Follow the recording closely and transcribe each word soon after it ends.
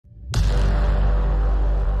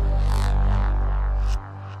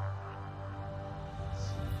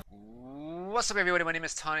What's up everybody, my name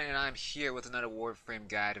is Tonny and I'm here with another Warframe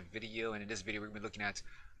guide video, and in this video we're going to be looking at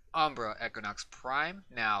Umbral Equinox Prime.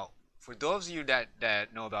 Now, for those of you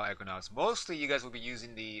that know about Equinox, mostly you guys will be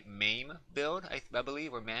using the Maim build, I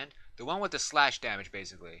believe, or Mend, the one with the slash damage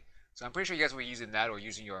basically. So I'm pretty sure you guys will be using that or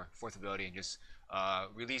using your fourth ability and just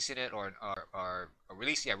releasing it or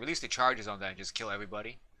release the charges on that and just kill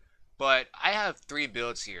everybody. But I have three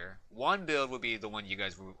builds here. One build will be the one you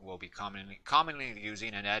guys will be commonly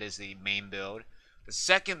using, and that is the main build. The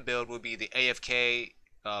second build will be the AFK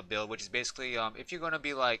build, which is basically if you're going to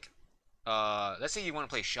be like, let's say you want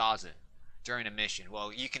to play Shawzin during a mission.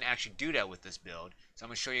 Well, you can actually do that with this build. So I'm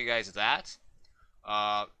going to show you guys that.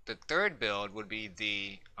 The third build would be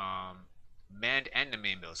the Mend and the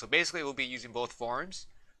Maim build. So basically we'll be using both forms.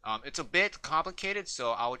 It's a bit complicated,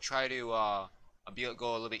 so I will try to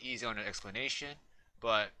go a little bit easier on the explanation,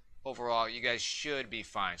 but overall you guys should be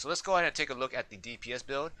fine. So let's go ahead and take a look at the DPS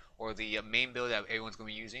build, or the main build that everyone's going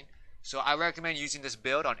to be using. So I recommend using this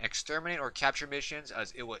build on Exterminate or capture missions,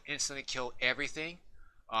 as it will instantly kill everything.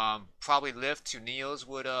 Probably lift to Neos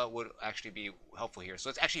would actually be helpful here. So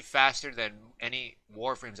it's actually faster than any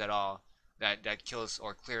Warframes at all that kills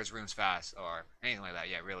or clears rooms fast or anything like that.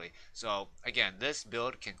 Yeah, really. So again, this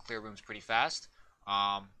build can clear rooms pretty fast.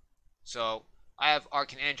 So I have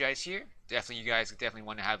Arcane Energize here. Definitely, you guys definitely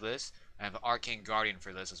want to have this. I have Arcane Guardian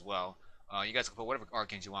for this as well. You guys can put whatever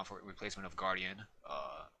Arcanes you want for replacement of Guardian.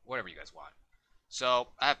 Whatever you guys want. So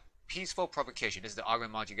I have Peaceful Provocation. This is the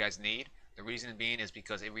augment mod you guys need. The reason being is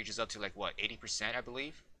because it reaches up to like what, 80% I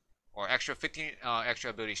believe, or extra 15 extra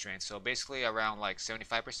ability strength. So basically around like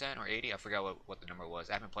 75% or 80. I forgot what the number was.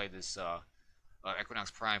 I haven't played this Equinox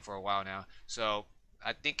Prime for a while now. So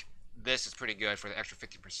I think this is pretty good for the extra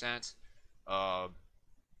 50%.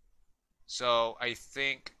 So I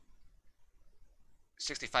think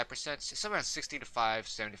 65%, somewhere around 60 to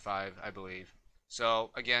 75, I believe. So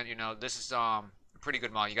again, you know, this is a pretty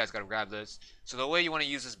good mod. You guys gotta grab this. So the way you want to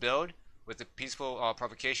use this build with the Peaceful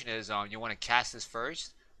Provocation is you want to cast this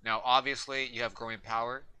first. Now obviously you have growing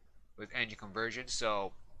power with energy conversion,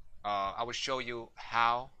 so I will show you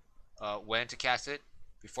how when to cast it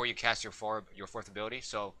before you cast your fourth ability.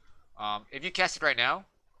 So if you cast it right now,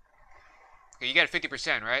 you get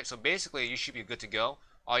 50%, right? So basically you should be good to go.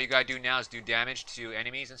 All you gotta do now is do damage to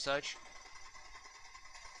enemies and such,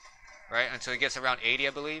 right, until it gets around 80,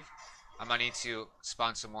 I believe. I might need to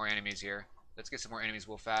spawn some more enemies here. Let's get some more enemies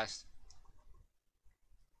real fast.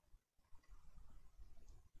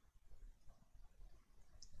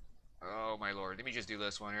 Oh my lord, let me just do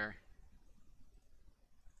this one here.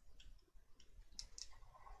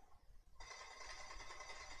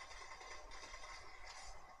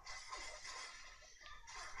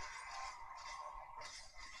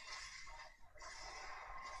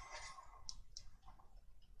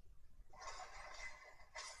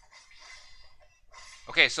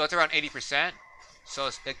 Okay, so it's around 80%. So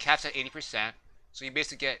it caps at 80%. So you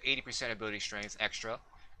basically get 80% ability strength extra.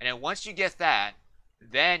 And then once you get that,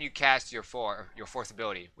 then you cast your fourth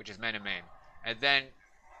ability, which is Mend and Maim. And then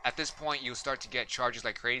at this point you'll start to get charges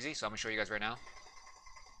like crazy. So I'm gonna show you guys right now.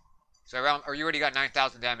 So around, or you already got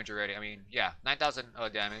 9,000 damage already. I mean, yeah, 9,000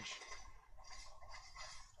 damage.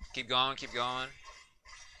 Keep going, keep going.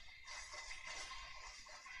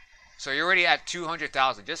 So you're already at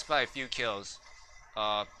 200,000 just by a few kills.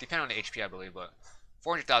 Depending on the HP, I believe, but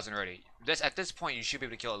 400,000 already. At this point, you should be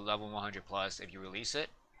able to kill a level 100 plus if you release it.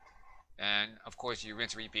 And of course, you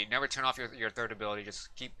rinse and repeat. Never turn off your third ability.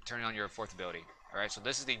 Just keep turning on your fourth ability. All right. So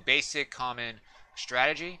this is the basic common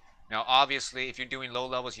strategy. Now, obviously, if you're doing low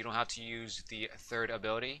levels, you don't have to use the third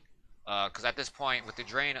ability, because at this point, with the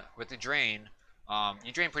drain,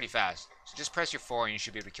 you drain pretty fast. So just press your 4, and you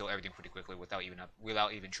should be able to kill everything pretty quickly without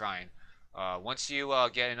even trying. Once you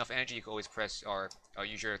get enough energy, you can always press or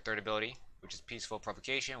use your third ability, which is Peaceful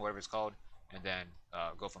Provocation, whatever it's called, and then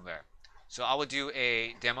go from there. So I will do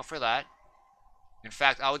a demo for that. In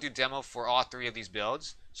fact, I will do demo for all three of these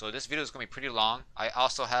builds. So this video is going to be pretty long. I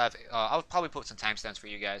also have, I'll probably put some timestamps for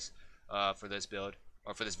you guys for this build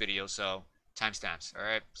or for this video. So timestamps, all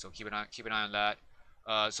right. So keep an eye on that.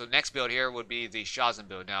 So next build here would be the Shawzin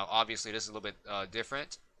build. Now, obviously, this is a little bit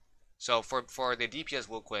different. So for the DPS,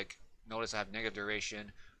 real quick. Notice I have negative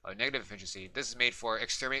duration, negative efficiency. This is made for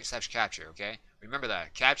Exterminate / Capture, okay? Remember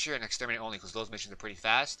that. Capture and Exterminate only, because those missions are pretty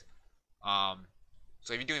fast. So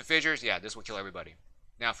if you're doing fissures, yeah, this will kill everybody.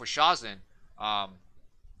 Now for Shawzin,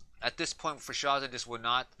 at this point for Shawzin,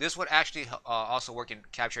 this would actually also work in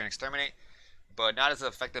Capture and Exterminate, but not as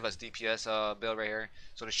effective as DPS build right here.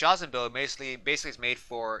 So the Shawzin build basically is made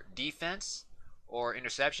for defense or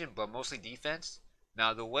interception, but mostly defense.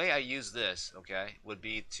 Now the way I use this, okay, would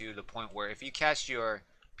be to the point where if you cast your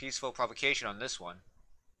peaceful provocation on this one,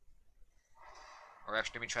 or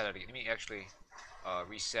actually let me try that again. Let me actually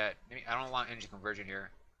reset. I don't want energy conversion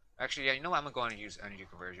here. Actually, yeah, you know what? I'm going to use energy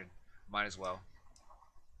conversion. Might as well.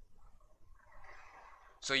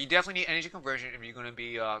 So you definitely need energy conversion if you're going to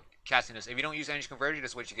be casting this. If you don't use energy conversion,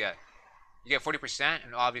 that's what you get. You get 40%,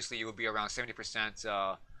 and obviously you will be around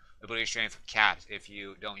 70% ability strength capped if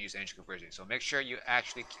you don't use energy conversion. So make sure you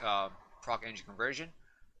actually proc energy conversion.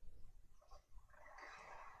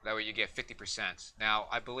 That way you get 50%. Now,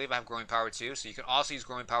 I believe I have growing power too, so you can also use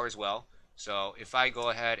growing power as well. So if I go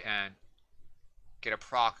ahead and get a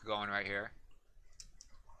proc going right here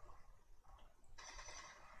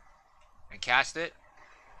and cast it,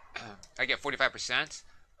 I get 45%.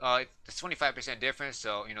 It's 25% difference,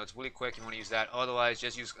 so you know it's really quick. You want to use that. Otherwise,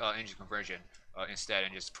 just use energy conversion instead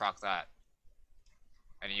and just proc that,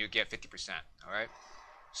 and you get 50%. All right.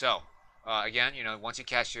 So again, you know, once you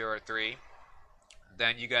cast your 3,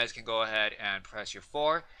 then you guys can go ahead and press your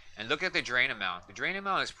 4 and look at the drain amount. The drain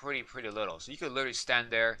amount is pretty little, so you could literally stand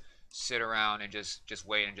there, sit around, and just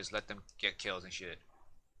wait and just let them get kills and shit.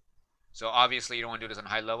 So obviously you don't want to do this on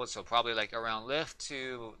high levels, so probably like around lift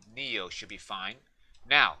to Neo should be fine.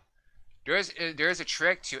 Now, there is a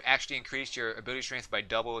trick to actually increase your ability strength by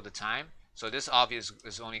double the time. So this obviously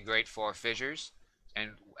is only great for fissures.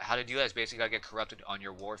 And how to do that is basically gotta get corrupted on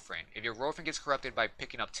your Warframe. If your Warframe gets corrupted by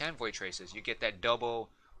picking up 10 Void Traces, you get that double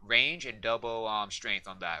range and double strength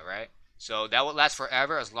on that, right? So that will last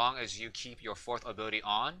forever as long as you keep your 4th ability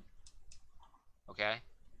on. Okay?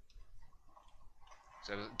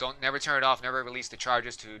 So never turn it off, never release the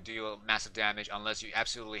charges to do massive damage unless you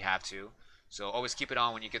absolutely have to. So always keep it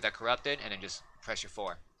on when you get that corrupted, and then just press your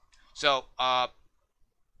 4. So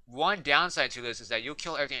one downside to this is that you'll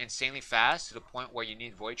kill everything insanely fast to the point where you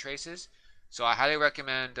need void traces. So I highly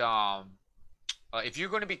recommend if you're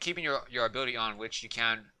going to be keeping your ability on, which you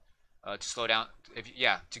can to slow down.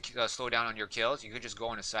 To slow down on your kills, you could just go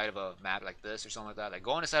on the side of a map like this or something like that. Like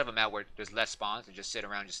go on the side of a map where there's less spawns and just sit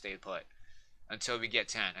around, just stay put until we get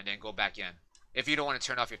 10, and then go back in. If you don't want to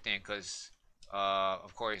turn off your thing, because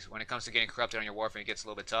of course, when it comes to getting corrupted on your Warframe, it gets a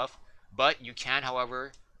little bit tough. But you can,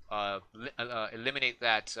 however, eliminate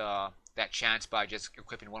that chance by just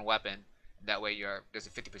equipping one weapon. That way, there's a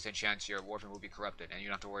 50% chance your Warframe will be corrupted, and you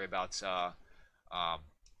don't have to worry about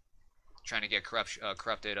trying to get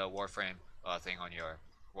corrupted Warframe thing on your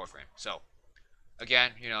Warframe. So,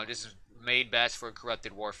 again, you know, this is made best for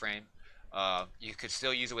corrupted Warframe. You could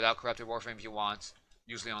still use it without corrupted Warframe if you want.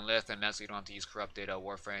 Usually on Lith and Mesa, you don't have to use corrupted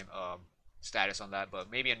Warframe status on that, but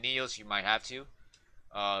maybe on Neos you might have to.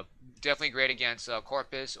 Definitely great against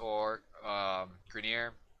Corpus or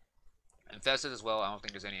Grenier. Infested as well. I don't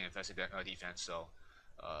think there's any infested defense, so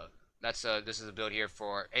this is a build here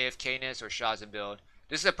for AFKness or Shawzin build.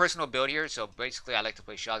 This is a personal build here, so basically I like to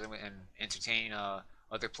play Shawzin and entertain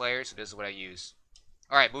other players, so this is what I use.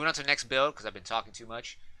 Alright, moving on to the next build, because I've been talking too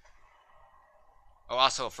much. Oh,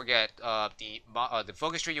 also forget the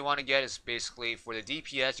focus tree you want to get is basically for the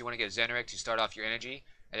DPS. You want to get Zeneric to start off your energy,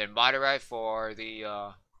 and then Moderite for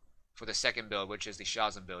the second build, which is the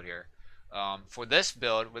Shawzin build here. For this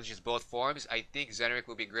build, which is both forms, I think Zeneric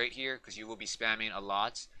will be great here because you will be spamming a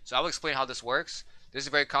lot. So I will explain how this works. This is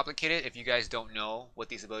very complicated if you guys don't know what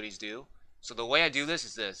these abilities do. So the way I do this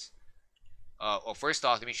is this. Well, first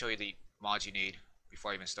off, let me show you the mods you need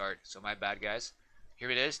before I even start. So my bad, guys. Here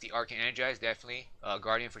it is, the Arcane Energize, definitely.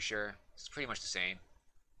 Guardian for sure. It's pretty much the same.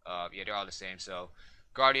 Yeah, they're all the same. So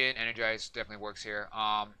Guardian, Energize definitely works here.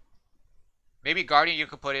 Maybe Guardian you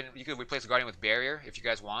could replace Guardian with Barrier if you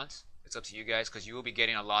guys want. It's up to you guys because you will be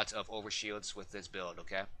getting a lot of overshields with this build,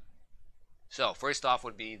 okay? So first off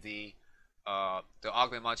would be the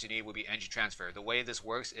augment mods you need would be Energy Transfer. The way this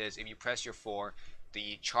works is if you press your 4,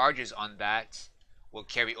 the charges on that will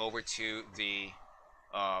carry over to the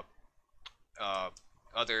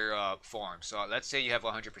other forms. So let's say you have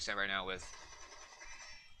 100% right now with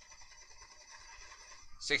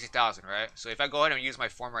 60,000, right? So if I go ahead and use my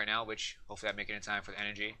form right now, which hopefully I make it in time for the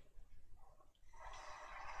energy.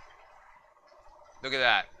 Look at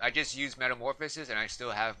that. I just used Metamorphosis and I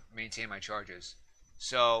still have maintained my charges.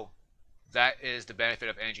 So that is the benefit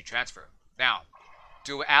of energy transfer. Now,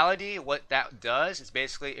 duality, what that does is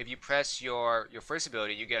basically if you press your first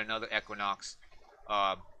ability, you get another Equinox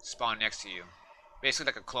spawn next to you.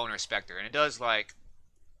 Basically like a clone or a specter. And it does like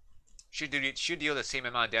should deal the same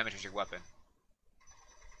amount of damage as your weapon.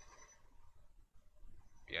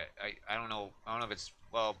 Yeah, I don't know. I don't know if it's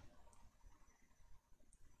well.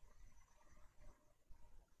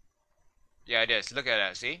 Yeah, it is. Look at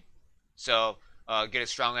that. See? So get a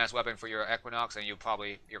strong ass weapon for your Equinox, and your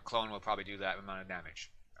clone will probably do that amount of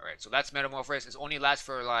damage. All right, so that's Metamorphosis. It only lasts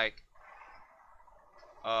for like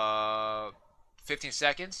 15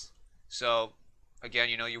 seconds. So again,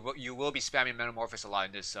 you will be spamming Metamorphosis a lot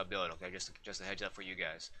in this build. Okay, just a heads up for you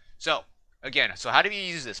guys. So again, so how do we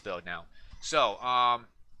use this build now? So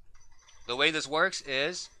the way this works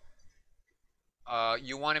is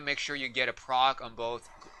you want to make sure you get a proc on both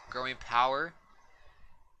growing power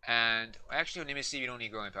and actually, let me see. You don't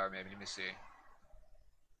need growing power, maybe. Let me see.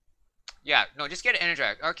 Yeah, no, just get an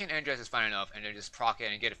Energize. Arcane Energize is fine enough, and then just proc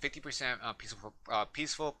it and get a 50%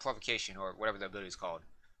 peaceful provocation, or whatever the ability is called.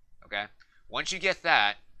 Okay. Once you get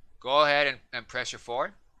that, go ahead and press your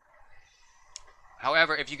 4.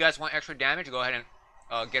 However, if you guys want extra damage, go ahead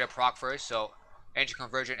and get a proc first. So, Energy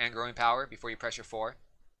Conversion and Growing Power before you press your 4.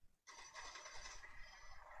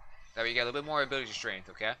 That way you get a little bit more ability strength,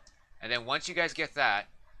 okay? And then once you guys get that,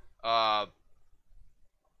 I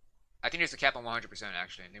think there's a cap on 100%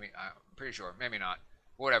 actually. I'm pretty sure. Maybe not.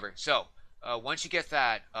 Whatever. So, once you get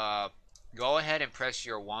that, go ahead and press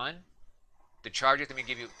your 1. The charges, let me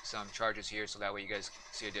give you some charges here so that way you guys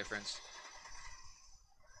see a difference.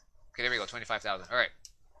 Okay, there we go. 25,000. Alright.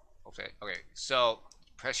 Okay, so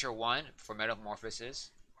press your 1 for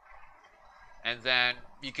Metamorphosis. And then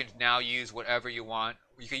you can now use whatever you want.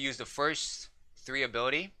 You can use the first 3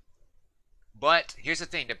 ability. But here's the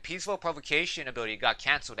thing, the Peaceful Provocation ability got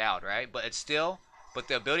cancelled out, right? But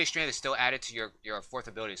the ability strength is still added to your 4th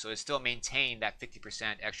ability, so it still maintained that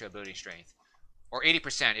 50% extra ability strength, or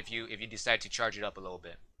 80% if you decide to charge it up a little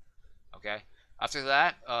bit. Okay. After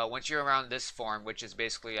that, once you're around this form, which is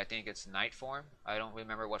basically, I think it's Night form. I don't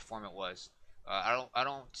remember what form it was. I'm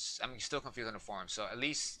still confused on the form. So at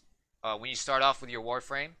least when you start off with your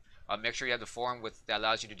Warframe, make sure you have the form that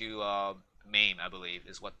allows you to do Maim, I believe,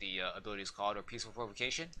 is what the ability is called, or Peaceful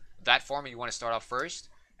Provocation. That form you want to start off first,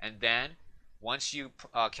 and then once you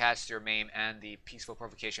cast your Maim and the Peaceful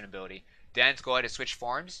Provocation ability, then go ahead and switch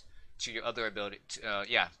forms to your other ability,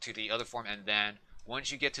 to the other form, and then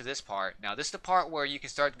once you get to this part, now this is the part where you can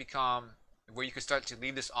start to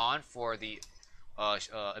leave this on for the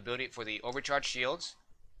ability for the overcharge shields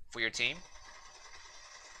for your team.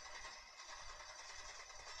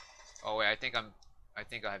 Oh wait, I think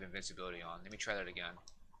I have invincibility on. Let me try that again.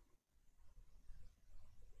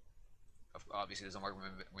 Obviously, it doesn't work when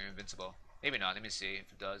we're invincible. Maybe not. Let me see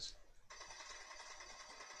if it does.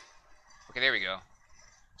 Okay, there we go.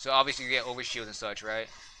 So obviously you get overshields and such, right?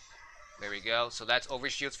 There we go. So that's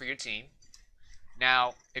overshields for your team.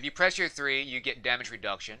 Now, if you press your 3, you get damage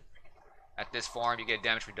reduction. At this form, you get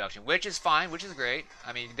damage reduction, which is fine, which is great.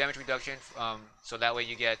 I mean, damage reduction, so that way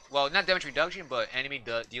you get, well, not damage reduction, but enemy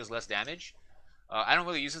deals less damage. I don't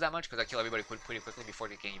really use it that much because I kill everybody pretty quickly before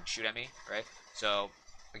they can even shoot at me, right? So,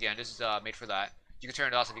 again, this is made for that. You can turn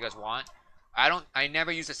it off if you guys want. I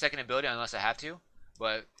never use the second ability unless I have to.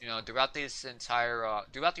 But, throughout this entire,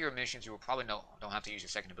 throughout your missions, you will probably don't have to use your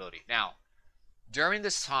second ability. Now, during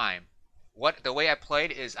this time, the way I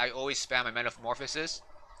played is I always spam my Metamorphosis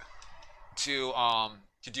to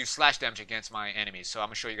do slash damage against my enemies. So I'm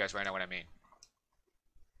gonna show you guys right now what I mean.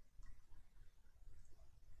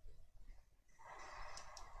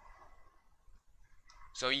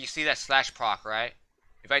 So you see that slash proc, right?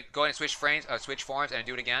 If I go ahead and switch forms and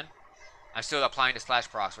do it again, I'm still applying the slash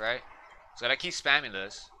procs, right? So if I keep spamming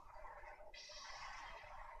this,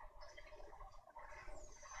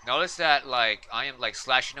 notice that I am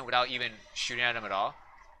slashing them without even shooting at them at all.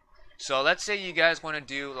 So let's say you guys want to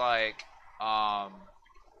do AoE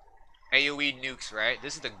nukes, right?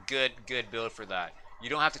 This is a good build for that. You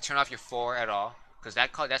don't have to turn off your 4 at all, because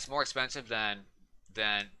that's more expensive than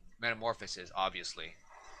Metamorphosis, obviously.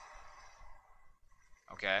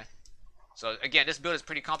 Okay. So again, this build is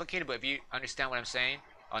pretty complicated, but if you understand what I'm saying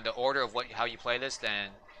on the order of how you play this, then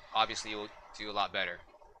obviously you'll do a lot better.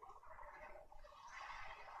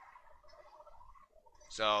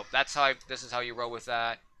 So this is how you roll with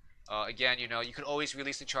that. Again, you can always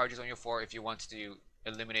release the charges on your 4 if you want to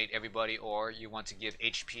eliminate everybody, or you want to give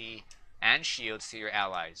HP and shields to your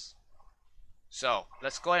allies. So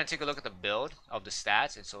let's go ahead and take a look at the build of the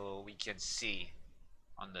stats, and so we can see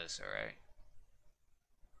on this. All right.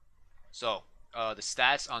 So the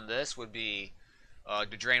stats on this would be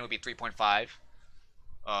the drain would be 3.5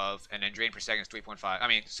 and then drain per second is 3.5. I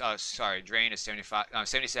mean, sorry, drain is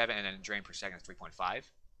 77, and then drain per second is 3.5.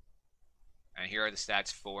 And here are the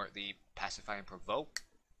stats for the Pacify and Provoke.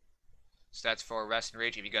 Stats for Rest and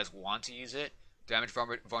Rage, if you guys want to use it. Damage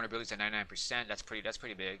vulnerability is at 99%. That's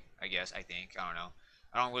pretty big, I guess. I think. I don't know.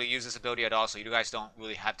 I don't really use this ability at all, so you guys don't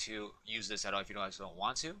really have to use this at all if you guys don't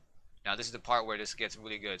want to. Now this is the part where this gets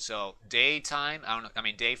really good. So daytime, I don't know. I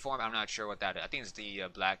mean day form. I'm not sure what that is. I think it's the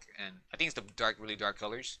black, and I think it's the dark, really dark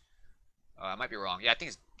colors. I might be wrong. Yeah, I think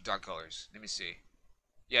it's dark colors. Let me see.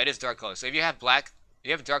 Yeah, it is dark colors. So if you have black, if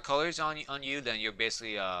you have dark colors on you, then you're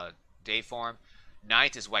basically day form.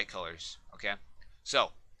 Night is white colors. Okay.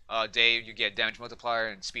 So day you get damage multiplier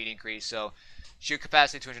and speed increase. So sheer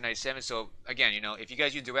capacity 297. So again, you know, if you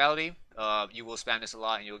guys use duality, you will spam this a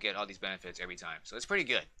lot and you'll get all these benefits every time. So it's pretty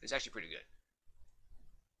good. It's actually pretty good.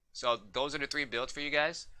 So those are the 3 builds for you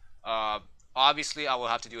guys. Obviously, I will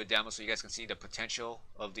have to do a demo so you guys can see the potential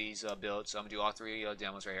of these builds. So I'm gonna do all 3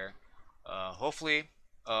 demos right here. Hopefully,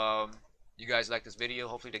 you guys like this video.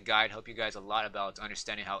 Hopefully, the guide helped you guys a lot about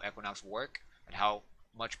understanding how Equinox work and how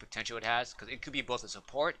much potential it has, because it could be both a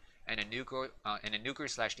support and a nuker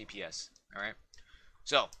slash DPS. All right.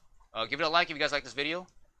 So give it a like if you guys like this video.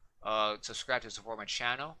 Subscribe to support my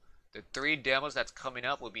channel. The 3 demos that's coming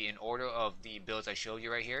up will be in order of the builds I showed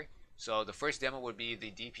you right here. So the first demo would be the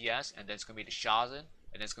DPS, and then it's going to be the Shawzin,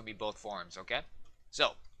 and then it's going to be both forms, okay?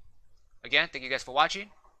 So, again, thank you guys for watching.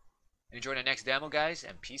 Enjoy the next demo, guys,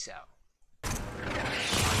 and peace out. You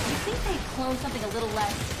think they'd clone something a little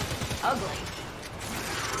less ugly?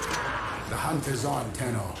 The hunt is on,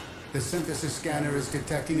 Tenno. The synthesis scanner is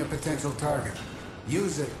detecting a potential target.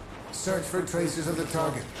 Use it. Search for traces of the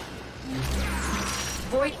target.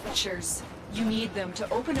 Void fissures. You need them to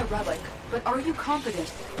open a relic, but are you confident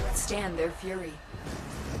to withstand their fury?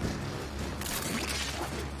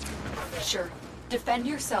 Sure. Defend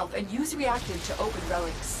yourself and use reactant to open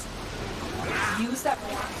relics. Use that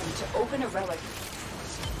reactant to open a relic.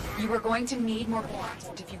 You are going to need more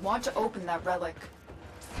reactant if you want to open that relic.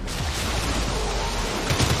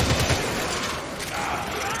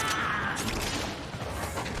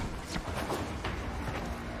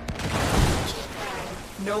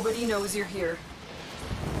 Nobody knows you're here.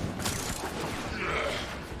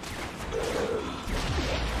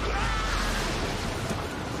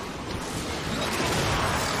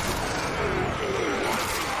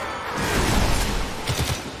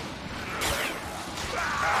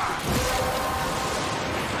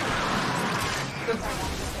 The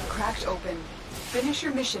cracked open. Finish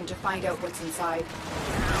your mission to find out what's inside.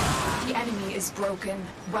 The enemy is broken.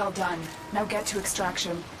 Well done. Now get to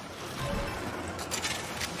extraction.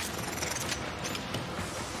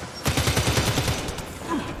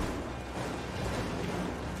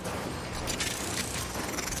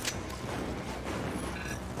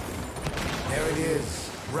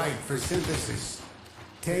 Right for synthesis.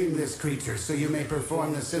 Tame this creature so you may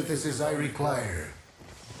perform the synthesis I require.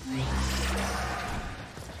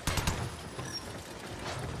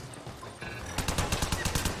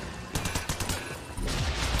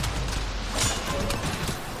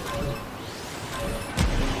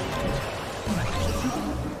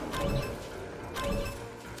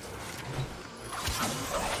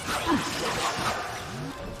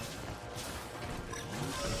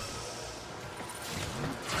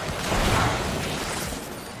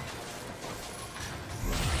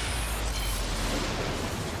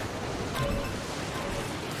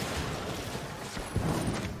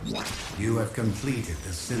 You have completed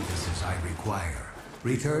the synthesis I require.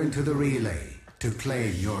 Return to the relay to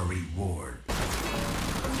claim your reward.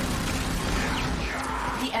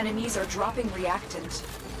 The enemies are dropping reactant.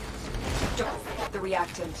 Don't forget the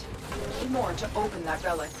reactant. Need more to open that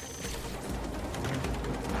relic.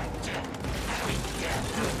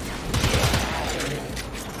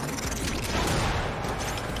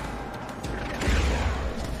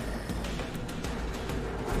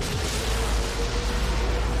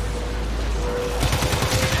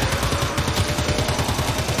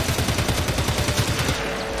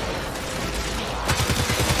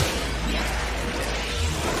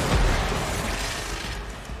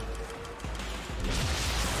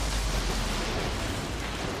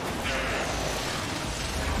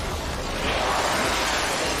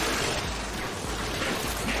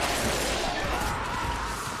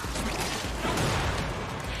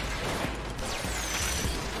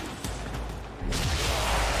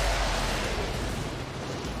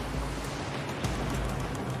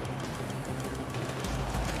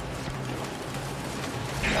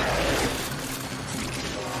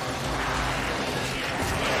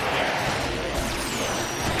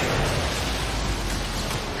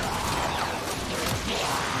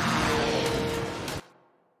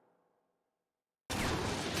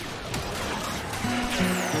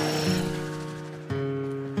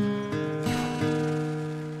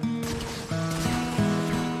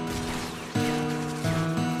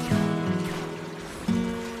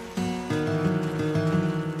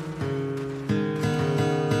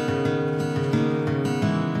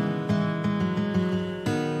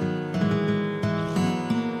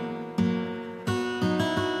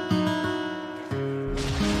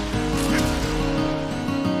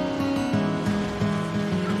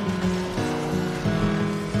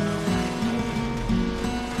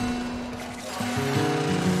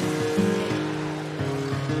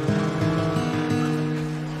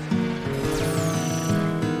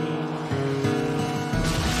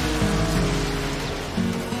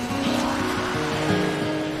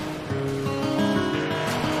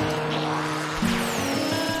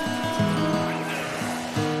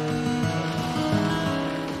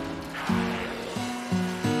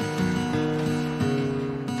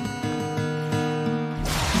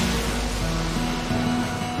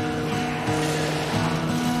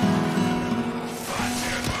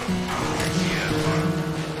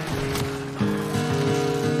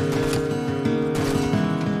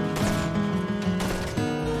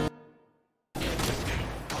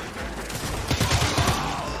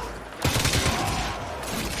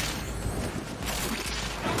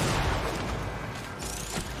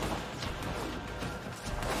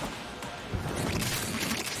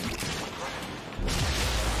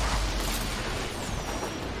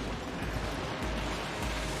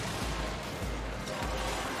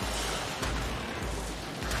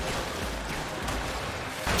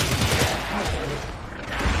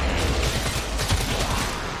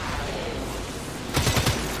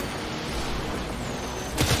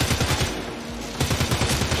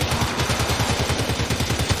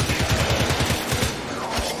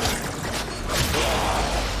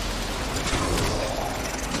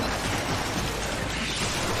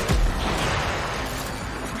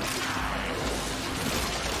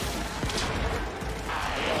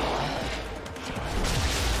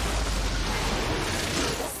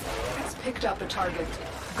 up a target.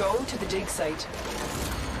 Go to the dig site.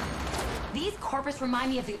 These corpus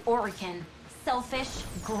remind me of the Orican. Selfish,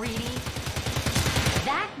 greedy.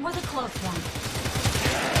 That was a close one.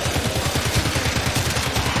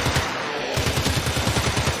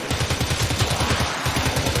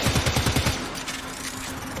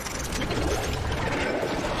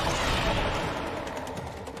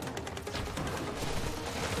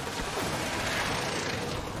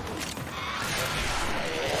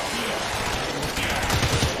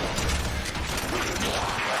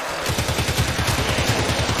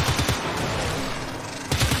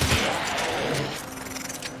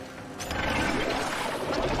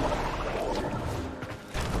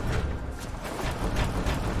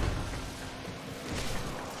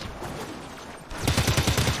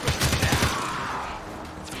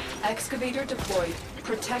 Excavator deployed.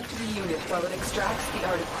 Protect the unit while it extracts the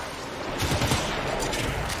artifact.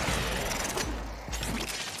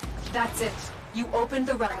 That's it. You opened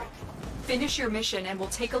the relic. Finish your mission and we'll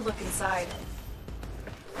take a look inside.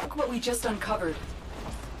 Look what we just uncovered.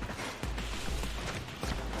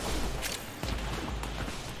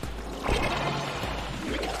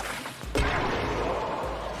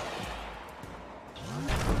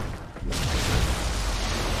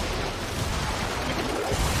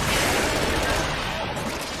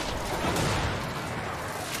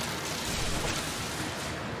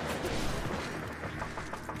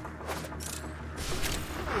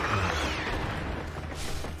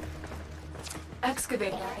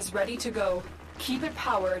 Excavator is ready to go. Keep it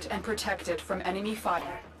powered and protect it from enemy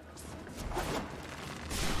fire.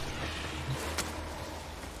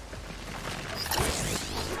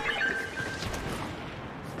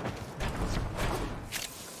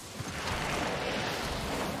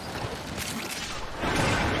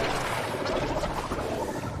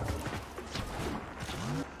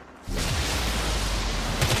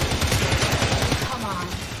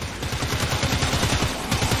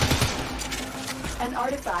 An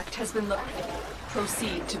artifact has been located.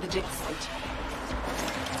 Proceed to the dig site.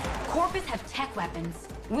 Corpus have tech weapons.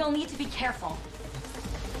 We'll need to be careful.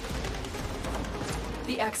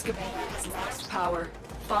 The excavator has lost power.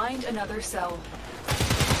 Find another cell.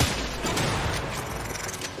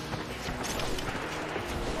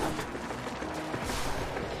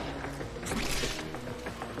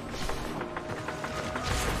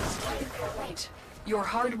 Right. Your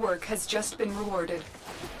hard work has just been rewarded.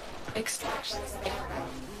 Extraction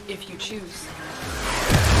if you choose.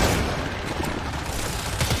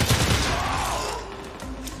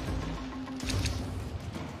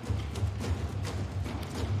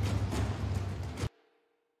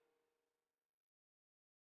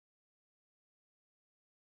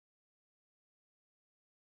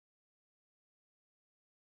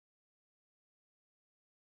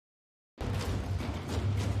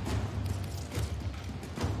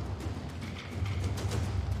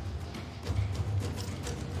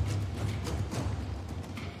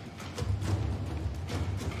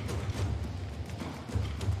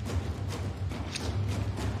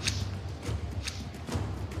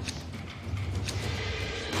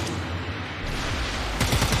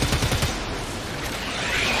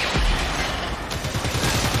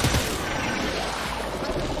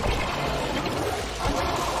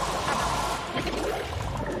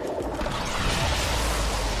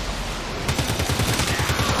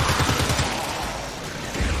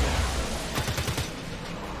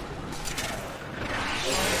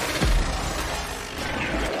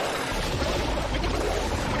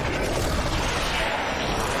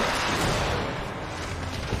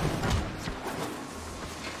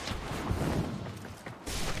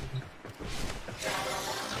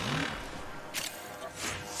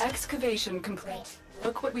 Excavation complete.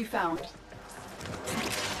 Look what we found.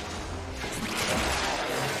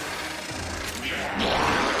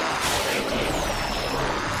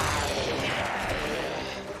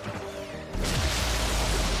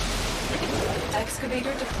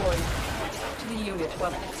 Excavator deployed. To the unit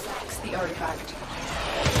while it extracts the artifact.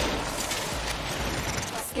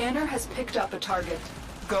 Scanner has picked up a target.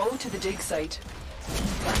 Go to the dig site.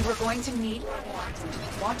 And we're going to need...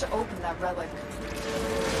 want to open that relic.